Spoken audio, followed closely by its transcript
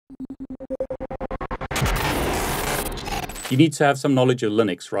You need to have some knowledge of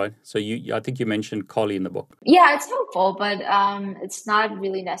Linux, right? So I think you mentioned Kali in the book. Yeah, it's helpful, but it's not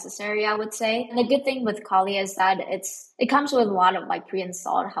really necessary, I would say. And the good thing with Kali is that it comes with a lot of like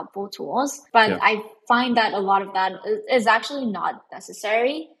pre-installed helpful tools, but I find that a lot of that is actually not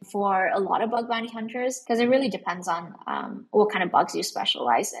necessary for a lot of bug bounty hunters because it really depends on what kind of bugs you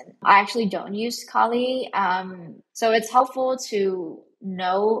specialize in. I actually don't use Kali, so it's helpful to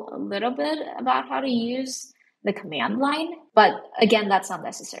know a little bit about how to use the command line. But again, that's not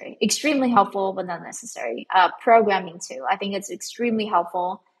necessary. Extremely helpful, but not necessary. Programming too. I think it's extremely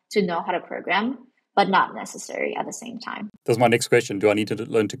helpful to know how to program, but not necessary at the same time. That's my next question. Do I need to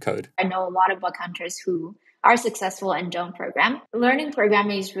learn to code? I know a lot of bug hunters who are successful and don't program. Learning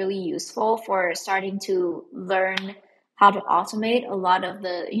programming is really useful for starting to learn how to automate a lot of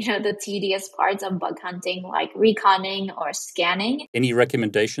the tedious parts of bug hunting, like reconning or scanning. Any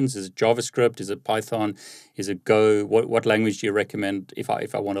recommendations? Is it JavaScript? Is it Python? Is it Go? What language do you recommend if I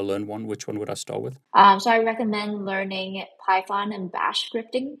want to learn one? Which one would I start with? So I recommend learning Python and Bash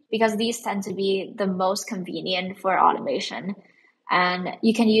scripting because these tend to be the most convenient for automation. And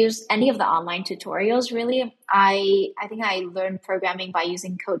you can use any of the online tutorials, really. I think I learned programming by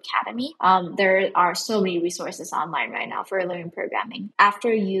using Codecademy. There are so many resources online right now for learning programming.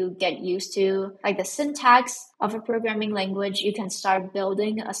 After you get used to like the syntax of a programming language, you can start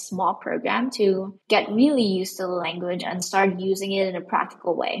building a small program to get really used to the language and start using it in a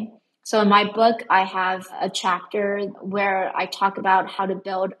practical way. So in my book, I have a chapter where I talk about how to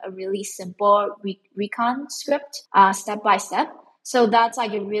build a really simple recon script step by step. So that's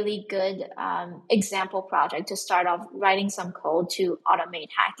like a really good example project to start off writing some code to automate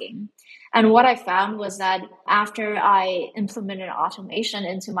hacking. And what I found was that after I implemented automation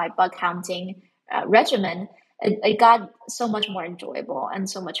into my bug counting regimen, it got so much more enjoyable and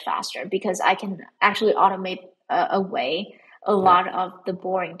so much faster because I can actually automate away a lot of the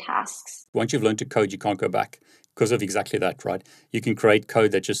boring tasks. Once you've learned to code, you can't go back because of exactly that, right? You can create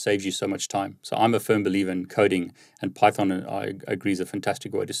code that just saves you so much time. So I'm a firm believer in coding, and Python, I agree, is a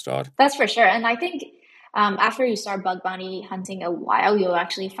fantastic way to start. That's for sure. And I think after you start bug bounty hunting a while, you'll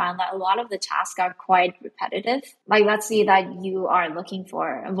actually find that a lot of the tasks are quite repetitive. Like let's say that you are looking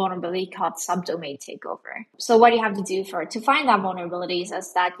for a vulnerability called subdomain takeover. So what you have to do to find that vulnerabilities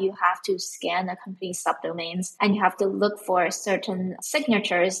is that you have to scan a company's subdomains and you have to look for certain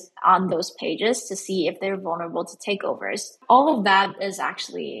signatures on those pages to see if they're vulnerable to takeovers. All of that is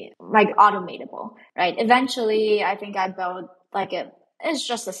actually like automatable, right? Eventually, I think I built it's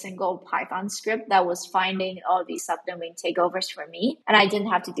just a single Python script that was finding all these subdomain takeovers for me, and I didn't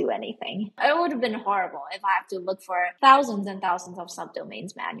have to do anything. It would have been horrible if I have to look for thousands and thousands of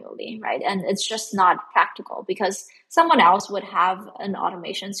subdomains manually, right? And it's just not practical because someone else would have an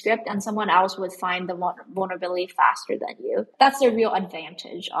automation script and someone else would find the vulnerability faster than you. That's the real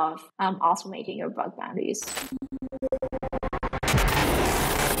advantage of automating your bug bounties.